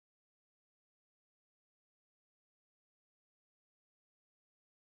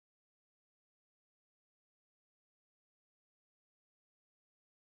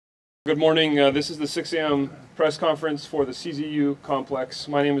Good morning. This is the 6 a.m. press conference for the CZU complex.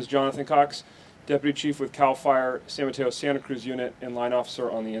 My name is Jonathan Cox, Deputy Chief with CAL FIRE San Mateo Santa Cruz Unit and Line Officer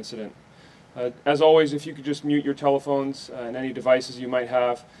on the incident. As always, if you could just mute your telephones and any devices you might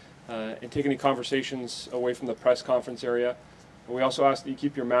have and take any conversations away from the press conference area. We also ask that you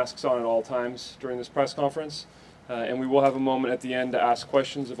keep your masks on at all times during this press conference. And we will have a moment at the end to ask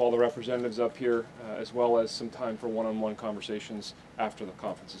questions of all the representatives up here, as well as some time for one-on-one conversations after the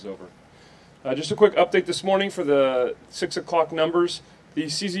conference is over. Just a quick update this morning for the 6 o'clock numbers. The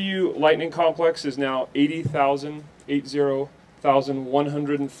CZU Lightning Complex is now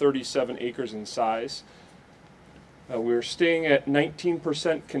 80,137 acres in size. We're staying at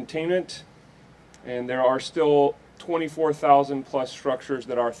 19% containment, and there are still 24,000 plus structures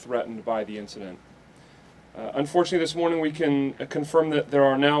that are threatened by the incident. Unfortunately, this morning we can confirm that there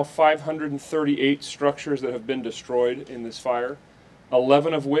are now 538 structures that have been destroyed in this fire,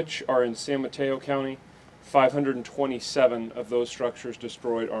 11 of which are in San Mateo County. 527 of those structures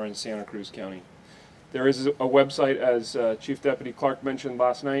destroyed are in Santa Cruz County. There is a website, as Chief Deputy Clark mentioned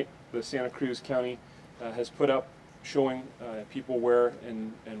last night, the Santa Cruz County has put up showing people where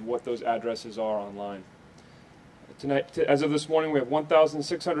and what those addresses are online. Tonight, as of this morning, we have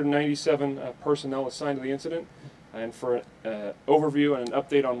 1,697 personnel assigned to the incident. And for an overview and an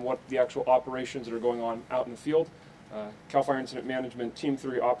update on what the actual operations that are going on out in the field, CAL FIRE Incident Management Team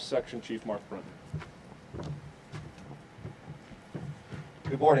 3 Ops Section Chief Mark Brunt.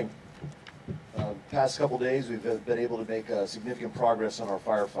 Good morning. Past couple days, we've been able to make significant progress on our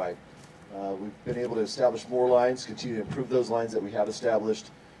firefight. We've been able to establish more lines, continue to improve those lines that we have established,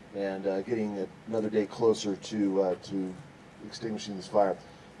 and getting another day closer to extinguishing this fire.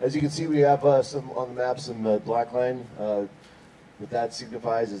 As you can see, we have some on the map, some black line. What that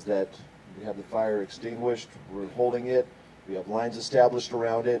signifies is that we have the fire extinguished, we're holding it, we have lines established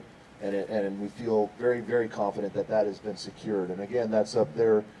around it, and we feel very, very confident that that has been secured. And again, that's up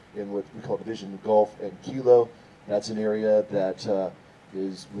there in what we call Division Gulf and Kilo. That's an area that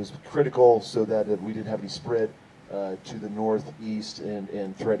was critical so that we didn't have any spread to the northeast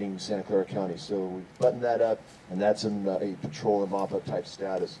and threatening Santa Clara County. So we've buttoned that up, and that's in a patrol and mop-up type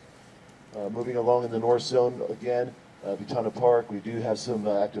status. Moving along in the north zone, again, Butana Park, we do have some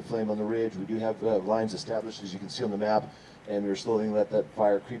active flame on the ridge. We do have lines established, as you can see on the map, and we're slowly let that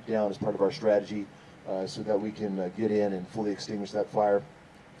fire creep down as part of our strategy so that we can get in and fully extinguish that fire.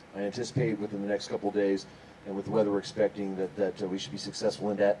 I anticipate within the next couple of days, and with the weather we're expecting, that we should be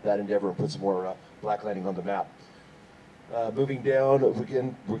successful in that endeavor and put some more black lighting on the map. Moving down,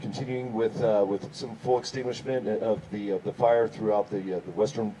 again, we're continuing with some full extinguishment of the fire throughout the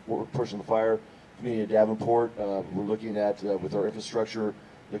western portion of the fire. Community of Davenport, we're looking at, with our infrastructure,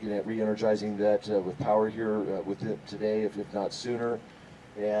 looking at re-energizing that with power here with it today, if not sooner.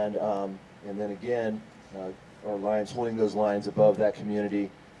 And then again, our lines, holding those lines above that community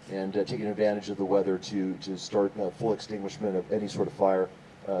and taking advantage of the weather to start full extinguishment of any sort of fire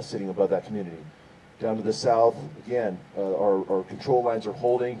sitting above that community. Down to the south, again, our control lines are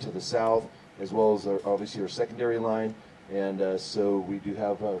holding to the south, as well as obviously our secondary line, and so we do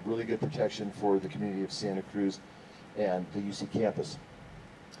have really good protection for the community of Santa Cruz and the UC campus.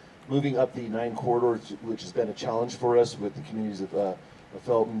 Moving up the 9 corridor, which has been a challenge for us with the communities of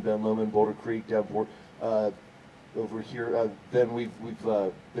Felton, Ben Lomond, Boulder Creek, Davenport, over here, then we've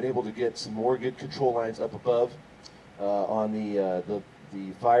been able to get some more good control lines up above on the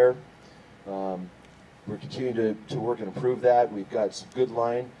fire. We're continuing to work and improve that. We've got some good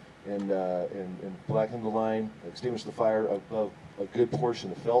line and blacken the line, extinguish the fire above a good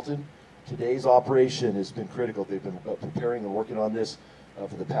portion of Felton. Today's operation has been critical. They've been preparing and working on this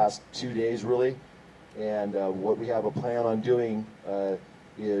for the past 2 days, really. And what we have a plan on doing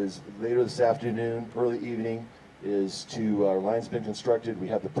is later this afternoon, early evening, is our line's been constructed. We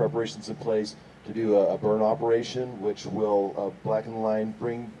have the preparations in place to do a burn operation, which will blacken the line,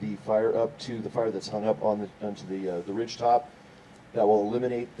 bring the fire up to the fire that's hung up onto the ridge top. That will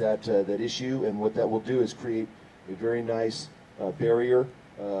eliminate that issue, and what that will do is create a very nice barrier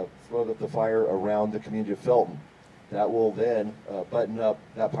for the fire around the community of Felton. That will then button up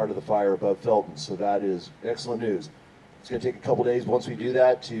that part of the fire above Felton, so that is excellent news. It's going to take a couple days once we do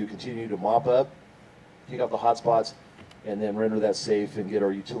that to continue to mop up, take out the hot spots, and then render that safe and get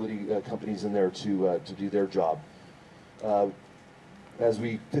our utility companies in there to do their job. As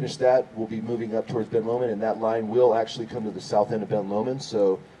we finish that, we'll be moving up towards Ben Lomond, and that line will actually come to the south end of Ben Lomond.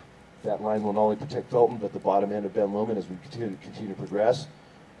 So that line will not only protect Felton, but the bottom end of Ben Lomond as we continue to progress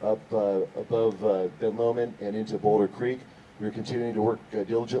up above Ben Lomond and into Boulder Creek. We're continuing to work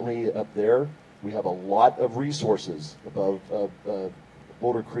diligently up there. We have a lot of resources above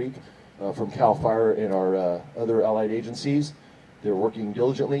Boulder Creek from CAL FIRE and our other allied agencies. They're working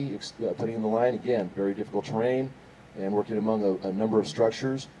diligently, putting in the line, again, very difficult terrain, and working among a number of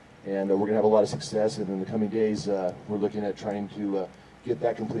structures. And we're going to have a lot of success, and in the coming days, we're looking at trying to get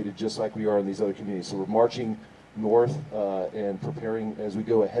that completed just like we are in these other communities. So we're marching north and preparing as we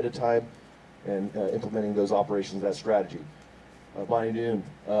go ahead of time and implementing those operations, that strategy. Bonnie Noon,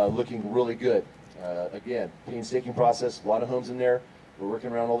 looking really good. Again, painstaking process, a lot of homes in there. We're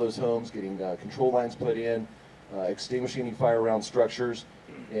working around all those homes, getting control lines put in, extinguishing any fire around structures,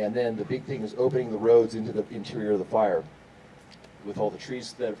 and then the big thing is opening the roads into the interior of the fire. With all the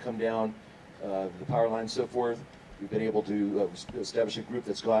trees that have come down, the power lines and so forth, we've been able to establish a group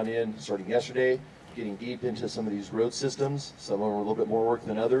that's gone in starting yesterday, getting deep into some of these road systems. Some of them are a little bit more work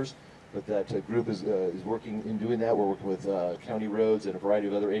than others, but that group is working in doing that. We're working with county roads and a variety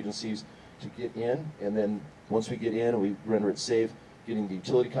of other agencies to get in, and then once we get in and we render it safe, getting the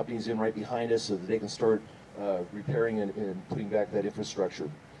utility companies in right behind us so that they can start repairing and putting back that infrastructure.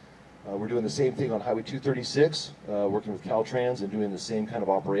 We're doing the same thing on Highway 236, working with Caltrans and doing the same kind of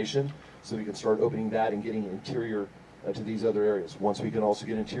operation so we can start opening that and getting interior to these other areas. Once we can also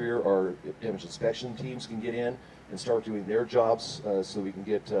get interior, our damage inspection teams can get in and start doing their jobs so we can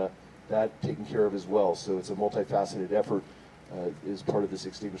get that taken care of as well. So it's a multifaceted effort as part of this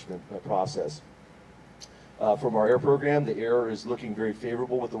extinguishment process. From our air program, the air is looking very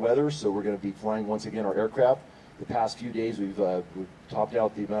favorable with the weather, so we're going to be flying once again our aircraft. The past few days we've topped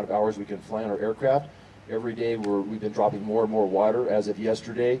out the amount of hours we can fly on our aircraft. Every day we've been dropping more and more water. As of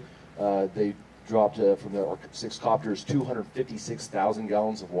yesterday, they dropped from our 6 copters 256,000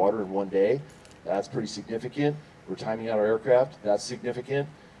 gallons of water in one day. That's pretty significant. We're timing out our aircraft. That's significant.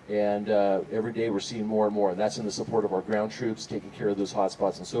 And every day we're seeing more and more. And that's in the support of our ground troops, taking care of those hot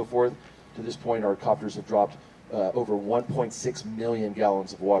spots and so forth. To this point, our copters have dropped over 1.6 million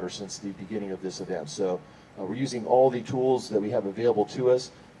gallons of water since the beginning of this event. So we're using all the tools that we have available to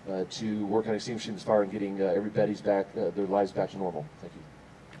us to work on extinguishing this fire and getting everybody's back, their lives back to normal. Thank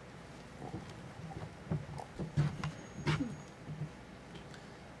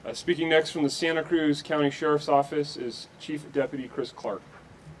you. Speaking next from the Santa Cruz County Sheriff's Office is Chief Deputy Chris Clark.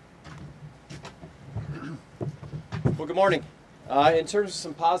 Well, good morning. In terms of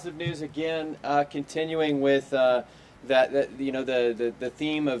some positive news, again, continuing with the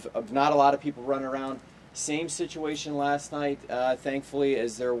theme of not a lot of people running around. Same situation last night, thankfully,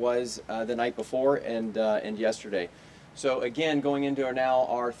 as there was the night before and yesterday. So again, going into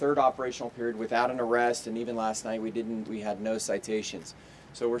our third operational period without an arrest, and even last night we had no citations.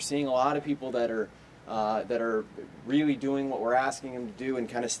 So we're seeing a lot of people that are really doing what we're asking them to do and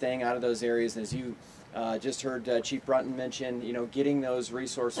kind of staying out of those areas. And as you just heard Chief Brunton mention, getting those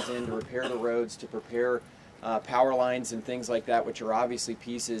resources in to repair the roads, to prepare power lines and things like that, which are obviously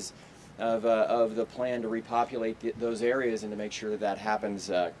pieces of the plan to repopulate those areas and to make sure that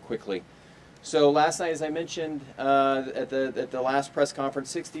happens quickly. So last night, as I mentioned at the last press conference,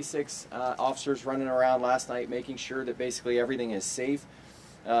 66 officers running around last night making sure that basically everything is safe.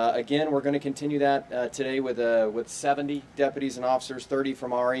 Again, we're going to continue that today with 70 deputies and officers, 30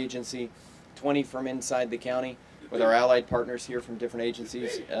 from our agency, 20 from inside the county with our allied partners here from different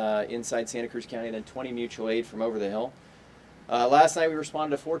agencies inside Santa Cruz County, and then 20 mutual aid from over the hill. Last night we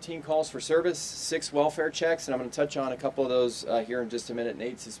responded to 14 calls for service, 6 welfare checks, and I'm going to touch on a couple of those here in just a minute, and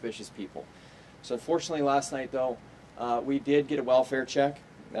 8 suspicious people. So unfortunately last night though, we did get a welfare check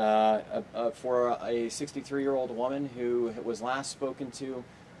for a 63-year-old woman who was last spoken to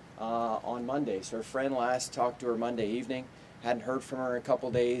on Monday. So her friend last talked to her Monday evening, hadn't heard from her in a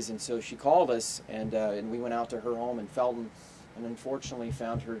couple days, and so she called us, and we went out to her home in Felton and unfortunately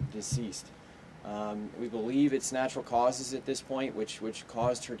found her deceased. We believe it's natural causes at this point which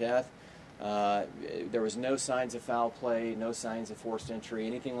caused her death. There was no signs of foul play, no signs of forced entry,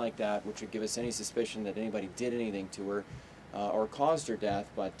 anything like that, which would give us any suspicion that anybody did anything to her or caused her death.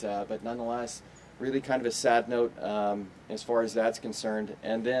 But nonetheless, really kind of a sad note as far as that's concerned.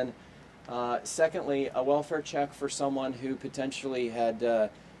 And then, secondly, a welfare check for someone who potentially had.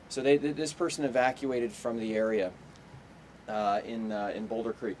 This person evacuated from the area in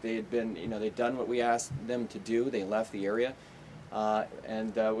Boulder Creek. They had been, they'd done what we asked them to do. They left the area.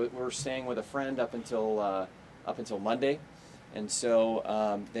 And we're staying with a friend up until Monday, and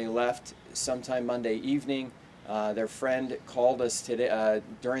so they left sometime Monday evening. Their friend called us today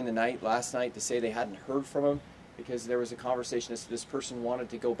during the night last night to say they hadn't heard from him because there was a conversation as this person wanted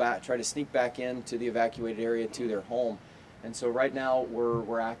to go back, try to sneak back into the evacuated area to their home, and so right now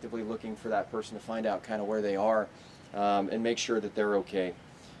we're actively looking for that person to find out kind of where they are and make sure that they're okay.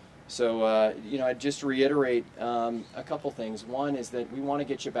 So, you know, I'd just reiterate a couple things. One is that we want to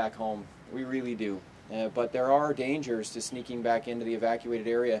get you back home. We really do. But there are dangers to sneaking back into the evacuated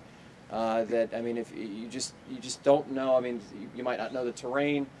area that, I mean, if you just don't know, I mean, you might not know the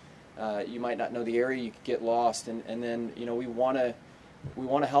terrain, you might not know the area, you could get lost, and then, you know, we want to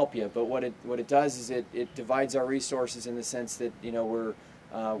help you, but what it does is it divides our resources in the sense that, you know, we're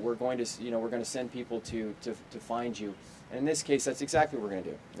going to send people to find you. And in this case, that's exactly what we're going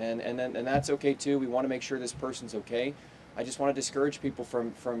to do, and that's okay too. We want to make sure this person's okay. I just want to discourage people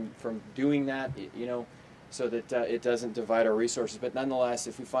from doing that, you know, so that it doesn't divide our resources. But nonetheless,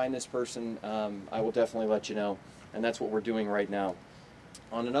 if we find this person, I will definitely let you know, and that's what we're doing right now.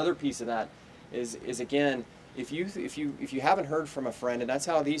 On another piece of that is again, if you haven't heard from a friend, and that's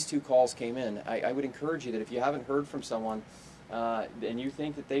how these two calls came in, I would encourage you that if you haven't heard from someone and you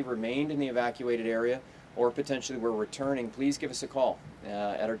think that they remained in the evacuated area or potentially were returning, please give us a call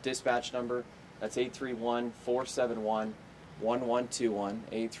at our dispatch number. That's 831-471-1121,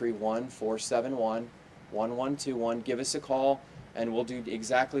 831-471-1121. Give us a call, and we'll do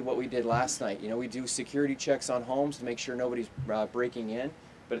exactly what we did last night. You know, we do security checks on homes to make sure nobody's breaking in,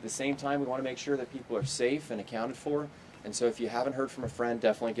 but at the same time, we want to make sure that people are safe and accounted for. And so if you haven't heard from a friend,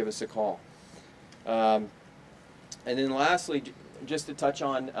 definitely give us a call. And then lastly, just to touch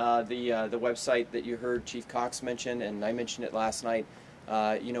on the website that you heard Chief Cox mention, and I mentioned it last night.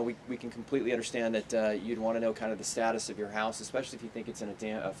 You know, we can completely understand that you'd want to know kind of the status of your house, especially if you think it's in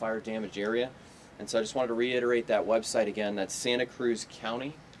a fire damaged area. And so I just wanted to reiterate that website again. That's Santa Cruz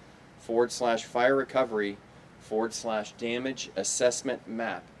County /fire recovery /damage assessment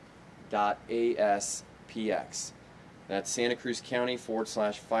map.aspx. That's Santa Cruz County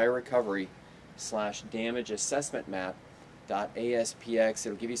 /fire recovery /damage assessment map.aspx.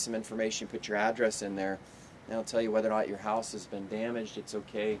 It'll give you some information. Put your address in there. And it'll tell you whether or not your house has been damaged, it's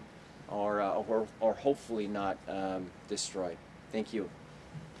okay, or hopefully not destroyed. Thank you.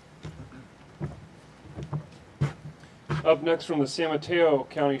 Up next from the San Mateo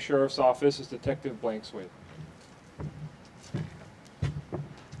County Sheriff's Office is Detective Blankswaith.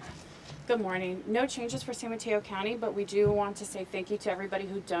 Good morning. No changes for San Mateo County, but we do want to say thank you to everybody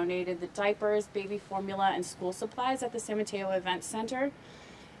who donated the diapers, baby formula, and school supplies at the San Mateo Event Center.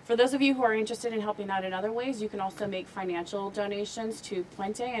 For those of you who are interested in helping out in other ways, you can also make financial donations to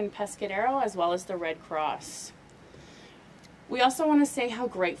Puente and Pescadero, as well as the Red Cross. We also want to say how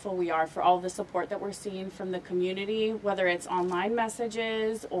grateful we are for all the support that we're seeing from the community, whether it's online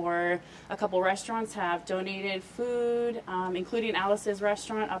messages or a couple restaurants have donated food, including Alice's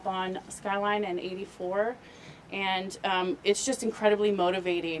restaurant up on Skyline and 84. And it's just incredibly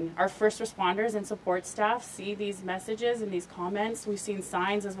motivating. Our first responders and support staff see these messages and these comments. We've seen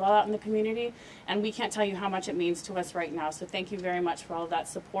signs as well out in the community, and we can't tell you how much it means to us right now. So thank you very much for all of that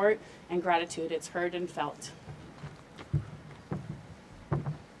support and gratitude. It's heard and felt.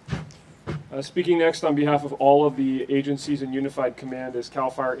 Speaking next on behalf of all of the agencies in Unified Command is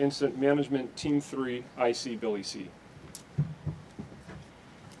CAL FIRE Incident Management Team 3 IC Billy C.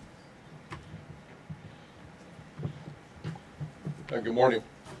 Good morning.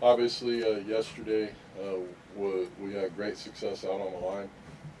 Obviously, yesterday we had great success out on the line.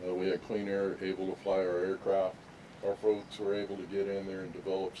 We had clean air able to fly our aircraft. Our folks were able to get in there and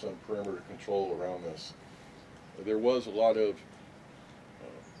develop some perimeter control around this. There was a lot of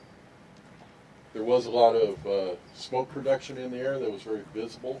smoke production in the air that was very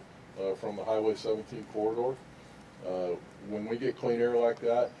visible from the Highway 17 corridor. When we get clean air like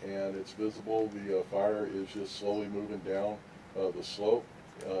that and it's visible, the fire is just slowly moving down the slope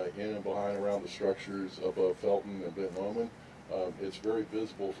in and behind around the structures above Felton and Benton Lomond. It's very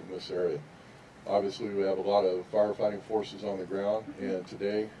visible from this area. Obviously, we have a lot of firefighting forces on the ground, and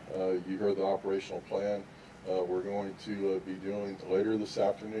today you heard the operational plan. We're going to be doing later this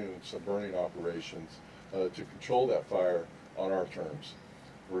afternoon some burning operations to control that fire on our terms.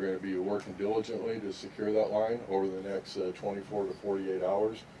 We're going to be working diligently to secure that line over the next 24 to 48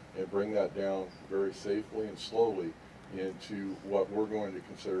 hours and bring that down very safely and slowly into what we're going to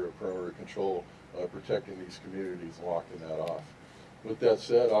consider a perimeter control, protecting these communities and locking that off. With that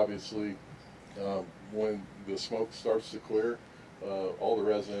said, obviously, when the smoke starts to clear, all the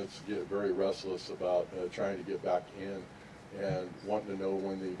residents get very restless about trying to get back in and wanting to know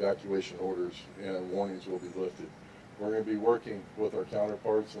when the evacuation orders and warnings will be lifted. We're going to be working with our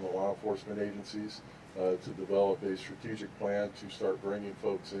counterparts in the law enforcement agencies to develop a strategic plan to start bringing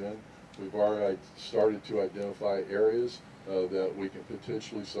folks in. We've already started to identify areas that we can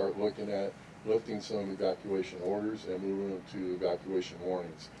potentially start looking at lifting some evacuation orders and moving them to evacuation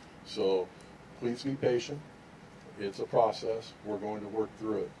warnings. So please be patient. It's a process. We're going to work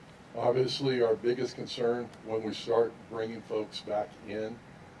through it. Obviously, our biggest concern when we start bringing folks back in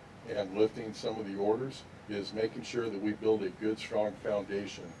and lifting some of the orders is making sure that we build a good, strong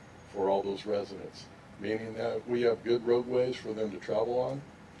foundation for all those residents, meaning that we have good roadways for them to travel on,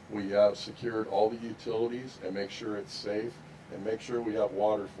 we have secured all the utilities and make sure it's safe, and make sure we have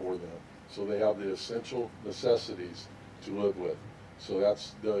water for them so they have the essential necessities to live with. So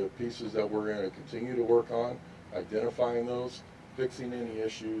that's the pieces that we're going to continue to work on, identifying those, fixing any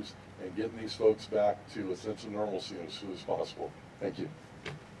issues, and getting these folks back to essential normalcy as soon as possible. Thank you.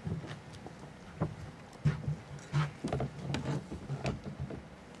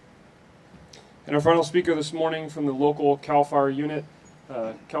 And our final speaker this morning from the local CAL FIRE unit,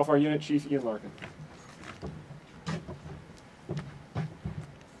 CAL FIRE unit Chief Ian Larkin.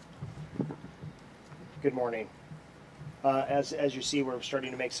 Good morning. As you see, we're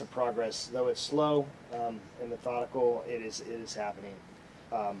starting to make some progress. Though it's slow and methodical, it is happening.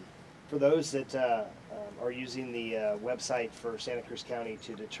 For those that are using the website for Santa Cruz County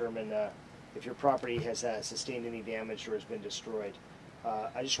to determine if your property has sustained any damage or has been destroyed,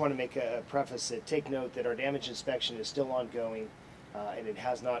 I just want to make a preface that take note that our damage inspection is still ongoing and it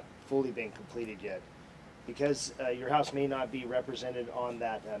has not fully been completed yet. Because your house may not be represented on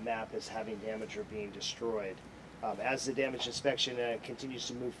that map as having damage or being destroyed. As the damage inspection continues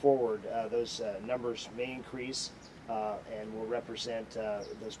to move forward, those numbers may increase and will represent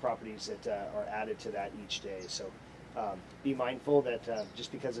those properties that are added to that each day. So be mindful that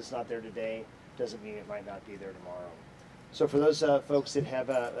just because it's not there today doesn't mean it might not be there tomorrow. So for those folks that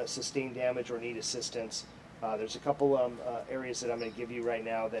have sustained damage or need assistance, there's a couple areas that I'm going to give you right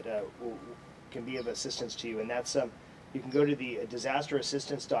now that can be of assistance to you, and that's you can go to the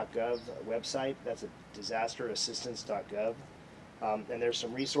disasterassistance.gov website. That's disasterassistance.gov, and there's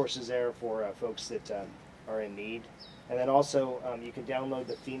some resources there for folks that are in need. And then also you can download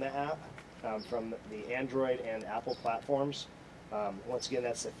the FEMA app from the Android and Apple platforms. Once again,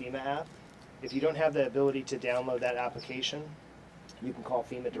 that's the FEMA app. If you don't have the ability to download that application, you can call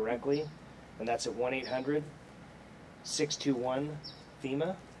FEMA directly, and that's at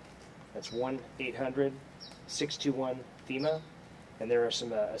 1-800-621-FEMA. That's 1-800-621-FEMA, and there are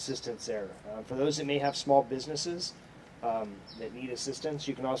some assistance there. For those that may have small businesses that need assistance,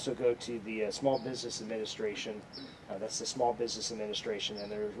 you can also go to the Small Business Administration. That's the Small Business Administration,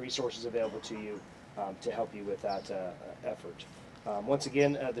 and there are resources available to you to help you with that effort. Once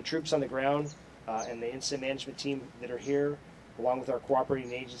again, the troops on the ground and the incident management team that are here, along with our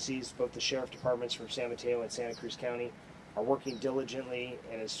cooperating agencies, both the sheriff departments from San Mateo and Santa Cruz County, are working diligently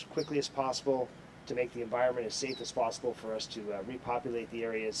and as quickly as possible to make the environment as safe as possible for us to repopulate the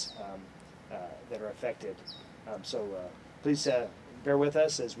areas that are affected. So please bear with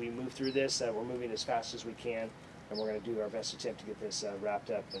us as we move through this. We're moving as fast as we can, and we're going to do our best attempt to get this wrapped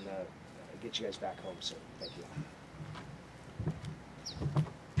up and get you guys back home soon. Thank you.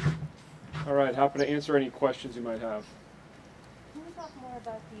 All right, happy to answer any questions you might have. Can we talk more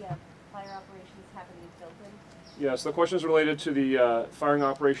about the fire operations happening in Felton? Yes, the question is related to the firing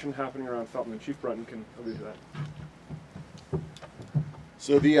operation happening around Felton, and Chief Brunton can allude to that.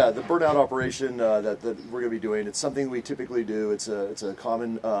 So the burnout operation that we're going to be doing, it's something we typically do. It's a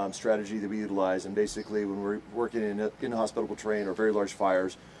common strategy that we utilize, and basically when we're working in hospitable terrain or very large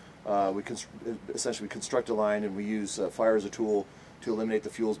fires, we essentially construct a line and we use fire as a tool to eliminate the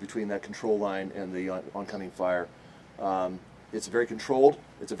fuels between that control line and the oncoming fire. It's very controlled.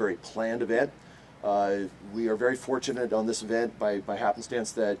 It's a very planned event. We are very fortunate on this event by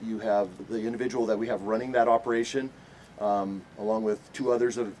happenstance that you have the individual that we have running that operation, along with two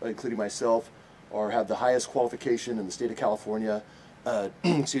others, including myself, have the highest qualification in the state of California,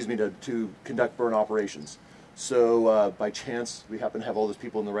 excuse me, to conduct burn operations. So by chance, we happen to have all those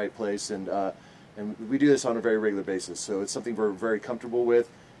people in the right place, and we do this on a very regular basis. So it's something we're very comfortable with.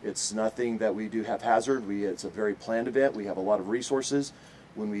 It's nothing that we do haphazard. It's a very planned event. We have a lot of resources.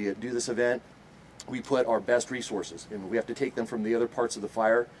 When we do this event, we put our best resources, and we have to take them from the other parts of the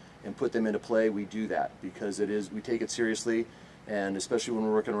fire and put them into play. We do that because we take it seriously, and especially when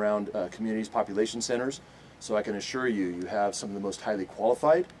we're working around communities, population centers. So I can assure you, you have some of the most highly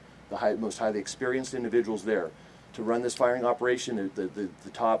qualified, most highly experienced individuals there to run this firing operation.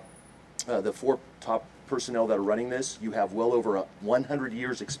 The four top personnel that are running this, you have well over 100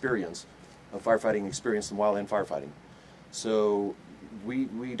 years experience of firefighting experience in wildland firefighting. So we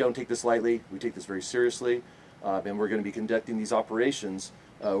don't take this lightly. We take this very seriously, and we're going to be conducting these operations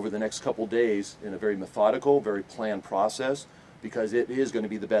over the next couple days in a very methodical, very planned process, because it is going to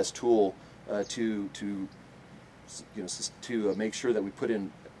be the best tool to make sure that we put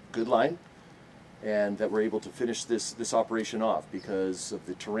in good line, and that we're able to finish this operation off because of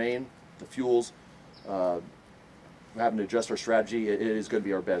the terrain, the fuels. Having to adjust our strategy, it is going to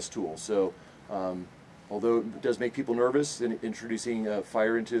be our best tool. So although it does make people nervous in introducing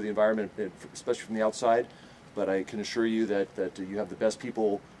fire into the environment, especially from the outside, but I can assure you that you have the best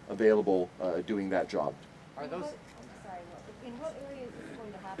people available doing that job. Are those? I'm sorry. In what area is this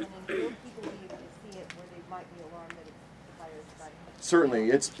going to happen, and will people be able to see it where they might be alarmed that the fire is starting?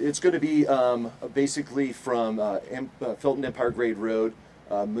 Certainly, it's going to be basically from Felton Empire Grade Road,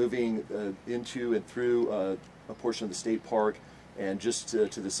 moving into and through a portion of the state park, and just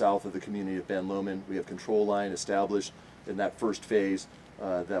to the south of the community of Ben Lomond. We have control line established in that first phase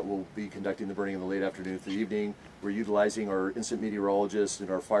that will be conducting the burning in the late afternoon through the evening. We're utilizing our incident meteorologists and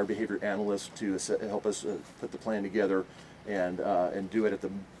our fire behavior analysts to help us put the plan together and do it at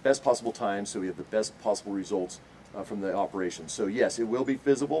the best possible time so we have the best possible results from the operation. So yes, it will be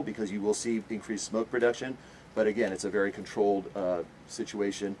visible because you will see increased smoke production, but again, it's a very controlled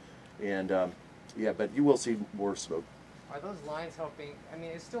situation, and yeah, but you will see more smoke. Are those lines helping? I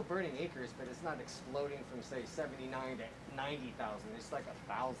mean, it's still burning acres, but it's not exploding from, say, 79 to 90,000. It's like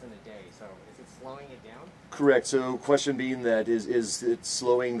 1,000 a day. So is it slowing it down? Correct. So question being that is it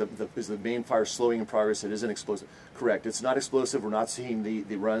slowing, is the main fire slowing in progress? It isn't explosive. Correct. It's not explosive. We're not seeing the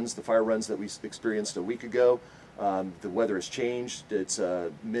fire runs that we experienced a week ago. The weather has changed. It's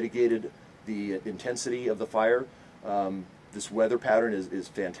mitigated the intensity of the fire. This weather pattern is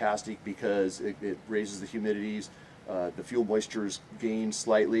fantastic because it raises the humidities. The fuel moistures gain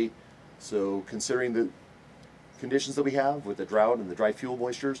slightly. So considering the conditions that we have with the drought and the dry fuel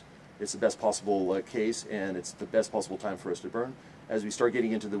moistures, it's the best possible case, and it's the best possible time for us to burn. As we start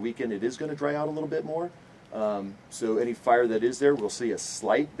getting into the weekend, it is going to dry out a little bit more. So any fire that is there, we'll see a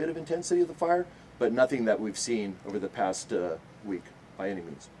slight bit of intensity of the fire, but nothing that we've seen over the past week by any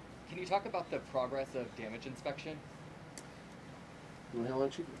means. Can you talk about the progress of damage inspection? You want to handle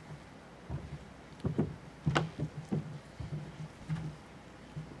that, Chief?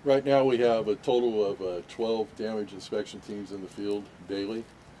 Right now we have a total of 12 damage inspection teams in the field daily.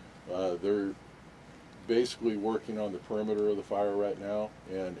 They're basically working on the perimeter of the fire right now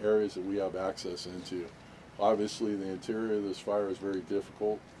and areas that we have access into. Obviously the interior of this fire is very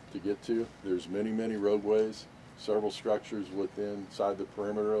difficult to get to. There's many roadways, several structures inside the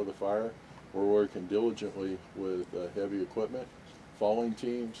perimeter of the fire. We're working diligently with heavy equipment, falling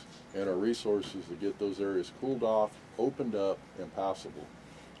teams, and our resources to get those areas cooled off, opened up, and passable.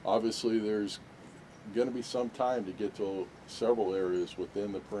 Obviously, there's going to be some time to get to several areas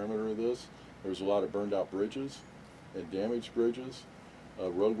within the perimeter of this. There's a lot of burned out bridges and damaged bridges.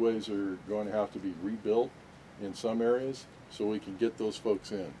 Roadways are going to have to be rebuilt in some areas so we can get those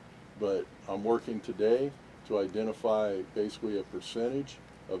folks in. But I'm working today to identify basically a percentage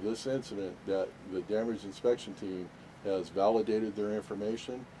of this incident that the damage inspection team has validated their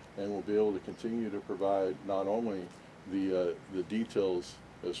information and will be able to continue to provide not only the details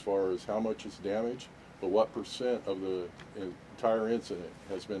as far as how much is damaged, but what percent of the entire incident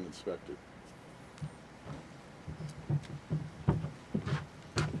has been inspected.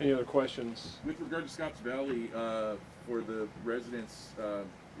 Any other questions? With regard to Scotts Valley, for the residents,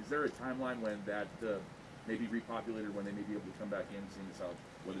 is there a timeline when that may be repopulated, when they may be able to come back in, seeing as how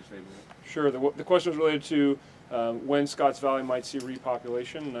weather's favorable? Sure. The question is related to when Scotts Valley might see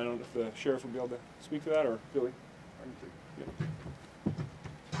repopulation, and I don't know if the sheriff will be able to speak to that, or Billy. Yeah.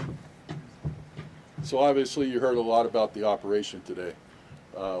 So obviously you heard a lot about the operation today.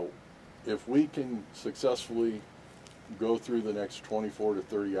 If we can successfully go through the next 24 to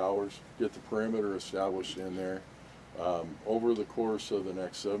 30 hours, get the perimeter established in there, over the course of the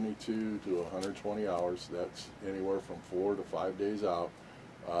next 72 to 120 hours, that's anywhere from 4 to 5 days out,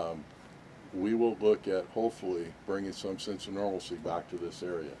 we will look at hopefully bringing some sense of normalcy back to this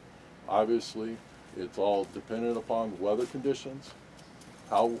area. Obviously, it's all dependent upon weather conditions,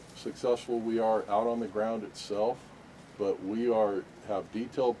 how successful we are out on the ground itself, but we have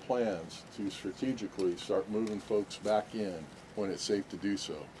detailed plans to strategically start moving folks back in when it's safe to do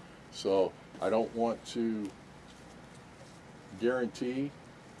so. So I don't want to guarantee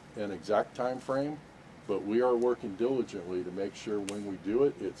an exact time frame, but we are working diligently to make sure when we do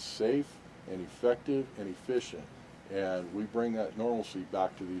it, it's safe and effective and efficient, and we bring that normalcy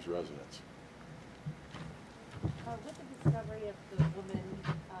back to these residents. With the discovery of the woman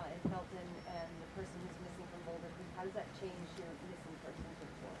in Felton and the person who's missing from Boulder Creek, how does that change your missing persons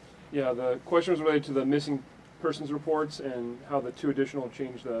report? Yeah, the question was related to the missing persons reports and how the two additional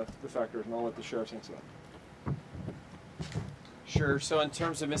change the factors, and I'll let the sheriff answer that. Sure. So in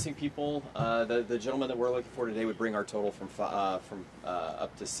terms of missing people, the gentleman that we're looking for today would bring our total from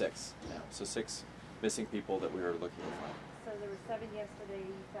up to 6 now. So 6 missing people that we are looking to find. So there were 7 yesterday,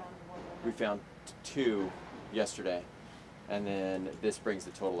 you found one. We found 2 yesterday, and then this brings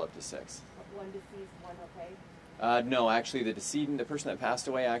the total up to 6. One deceased, one okay? No, actually, the decedent, the person that passed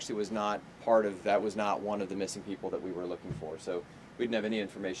away, actually was not part of that. Was not one of the missing people that we were looking for. So we didn't have any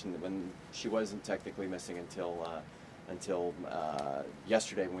information when she wasn't technically missing until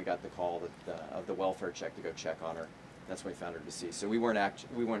yesterday when we got the call of the welfare check to go check on her. That's when we found her deceased. So we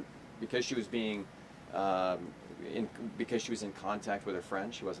weren't because she was being because she was in contact with her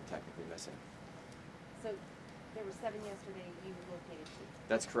friend. She wasn't technically missing. So there were 7 yesterday, you located 2.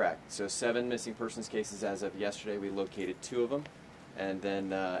 That's correct. So 7 missing persons cases as of yesterday. We located 2 of them, and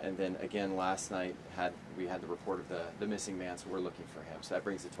then again last night we had the report of the missing man. So we're looking for him. So that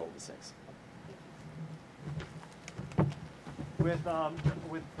brings the total to 6. With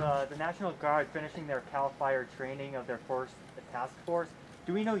the National Guard finishing their CAL FIRE training of their first task force,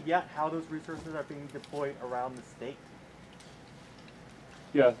 do we know yet how those resources are being deployed around the state?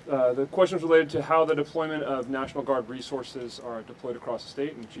 Yeah, the question is related to how the deployment of National Guard resources are deployed across the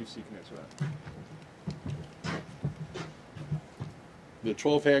state, and Chief C can answer that. The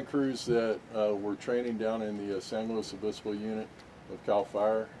 12-hand crews that we're training down in the San Luis Obispo unit of CAL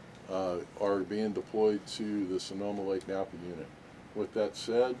FIRE are being deployed to the Sonoma Lake Napa unit. With that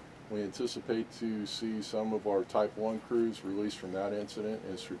said, we anticipate to see some of our Type 1 crews released from that incident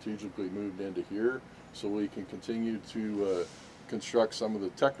and strategically moved into here so we can continue to construct some of the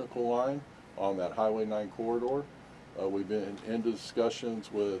technical line on that Highway 9 corridor. We've been in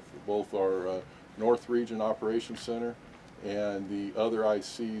discussions with both our North Region Operations Center and the other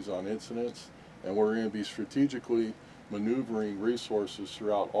ICs on incidents, and we're going to be strategically maneuvering resources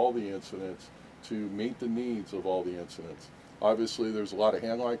throughout all the incidents to meet the needs of all the incidents. Obviously, there's a lot of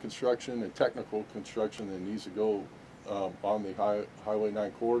handline construction and technical construction that needs to go on the Highway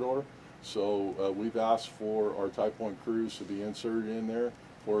 9 corridor. So we've asked for our Type 1 crews to be inserted in there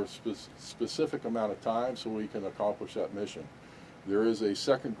for a specific amount of time so we can accomplish that mission. There is a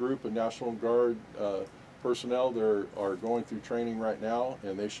second group of National Guard personnel that are going through training right now,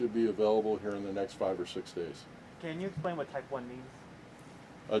 and they should be available here in the next 5 or 6 days. Can you explain what Type 1 means?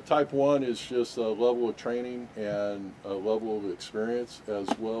 Type 1 is just a level of training and a level of experience, as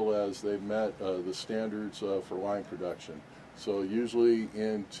well as they've met the standards for line production. So usually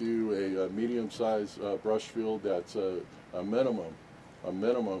into a medium-sized brush field, that's a minimum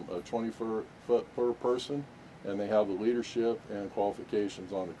of 20 foot per person, and they have the leadership and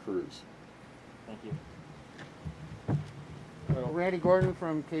qualifications on the crews. Thank you. Randy Gordon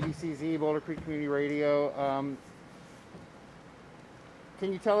from KBCZ, Boulder Creek Community Radio.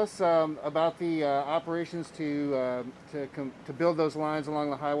 Can you tell us about the operations to build those lines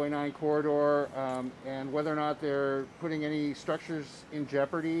along the Highway 9 corridor and whether or not they're putting any structures in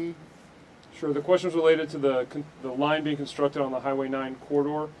jeopardy? Sure. The question is related to the line being constructed on the Highway 9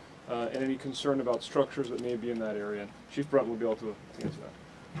 corridor and any concern about structures that may be in that area. Chief Brunton will be able to answer that.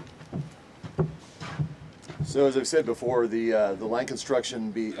 So as I've said before, the line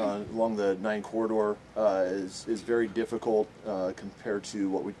construction along the 9 corridor is very difficult compared to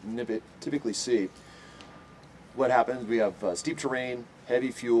what we typically see. What happens, we have steep terrain, heavy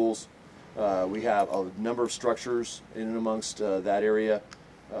fuels, we have a number of structures in and amongst that area,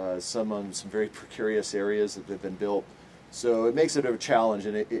 some on some very precarious areas that have been built. So it makes it a challenge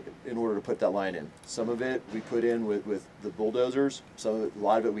in order to put that line in. Some of it we put in with the bulldozers, a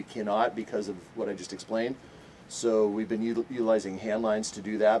lot of it we cannot because of what I just explained. So we've been utilizing hand lines to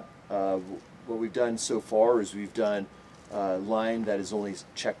do that. What we've done so far is we've done a line that has only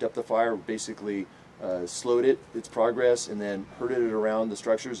checked up the fire, basically slowed its progress, and then herded it around the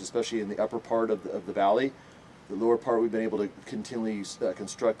structures, especially in the upper part of the valley. The lower part we've been able to continually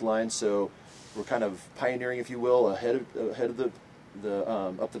construct lines, so we're kind of pioneering, if you will, ahead of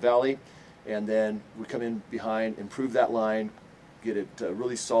up the valley, and then we come in behind, improve that line, get it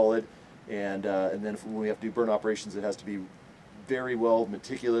really solid. And then when we have to do burn operations, it has to be very well,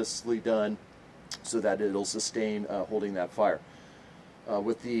 meticulously done so that it'll sustain holding that fire.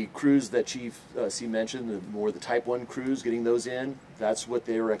 With the crews that Chief C mentioned, the Type 1 crews, getting those in, that's what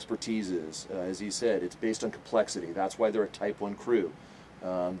their expertise is. As he said, it's based on complexity. That's why they're a Type 1 crew.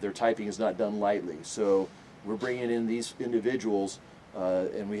 Their typing is not done lightly. So we're bringing in these individuals,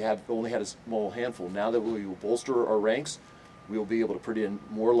 and we have only had a small handful. Now that we will bolster our ranks, we will be able to put in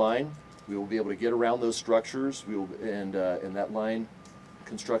more line. We will be able to get around those structures, and that line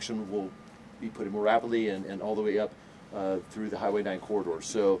construction will be put in more rapidly and all the way up through the Highway 9 corridor.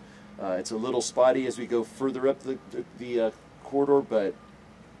 So it's a little spotty as we go further up the corridor, but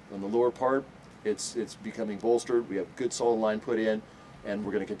on the lower part, it's becoming bolstered. We have good solid line put in, and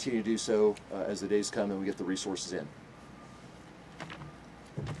we're going to continue to do so as the days come and we get the resources in.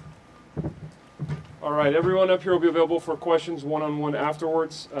 All right, everyone up here will be available for questions one-on-one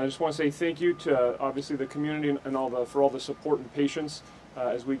afterwards. I just want to say thank you to obviously the community and for all the support and patience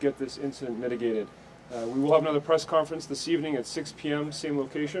as we get this incident mitigated. We will have another press conference this evening at 6 p.m., same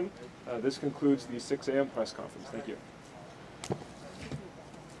location. This concludes the 6 a.m. press conference. Thank you.